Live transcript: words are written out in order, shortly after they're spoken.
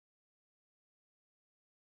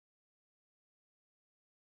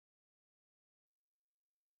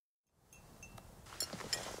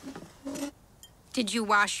Did you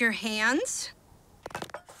wash your hands?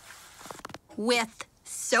 With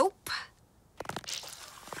soap?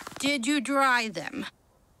 Did you dry them?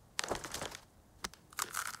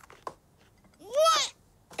 What?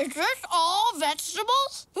 Is this all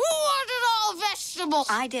vegetables? Who ordered all vegetables?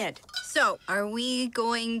 I did. So, are we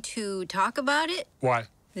going to talk about it? What?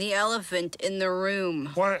 The elephant in the room.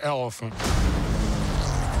 What elephant?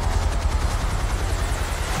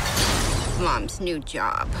 Mom's new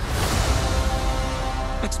job.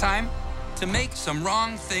 It's time to make some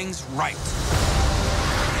wrong things right.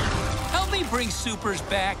 Help me bring supers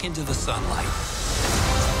back into the sunlight.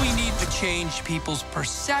 We need to change people's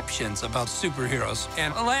perceptions about superheroes,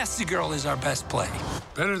 and Elastigirl is our best play.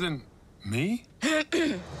 Better than me?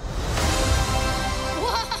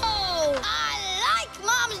 Whoa! I like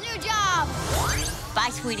Mom's new job! Bye,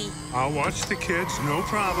 sweetie. I'll watch the kids, no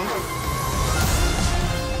problem.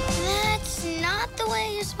 That's not the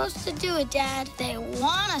way you're supposed to do it, Dad. They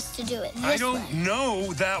want us to do it this I don't way.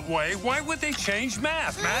 know that way. Why would they change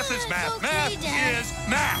math? Math is math. okay, Math Dad. is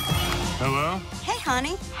math. Hello? Hey,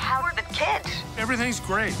 honey. How are the kids? Everything's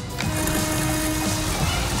great.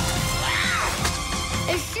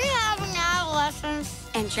 Is she having adolescence?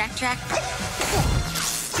 And Jack?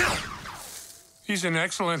 He's in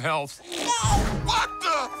excellent health. What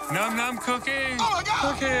the? Num-num cookie. Oh, my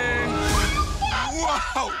God. Cookie.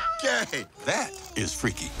 Wow, gay. That is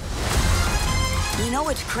freaky. You know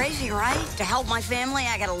it's crazy, right? To help my family,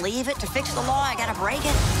 I gotta leave it. To fix the law, I gotta break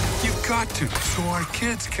it. You've got to, so our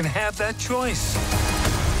kids can have that choice.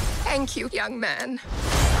 Thank you, young man.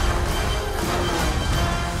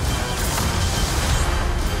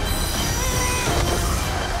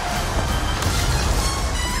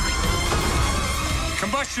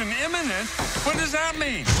 Combustion imminent? What does that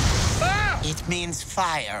mean? Ah! It means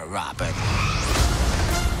fire, Robert.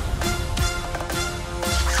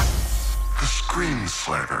 The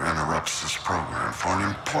screenslaver interrupts this program for an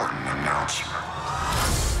important announcement.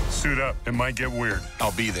 Suit up. It might get weird.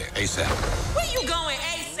 I'll be there ASAP. Where you going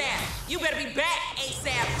ASAP? You better be back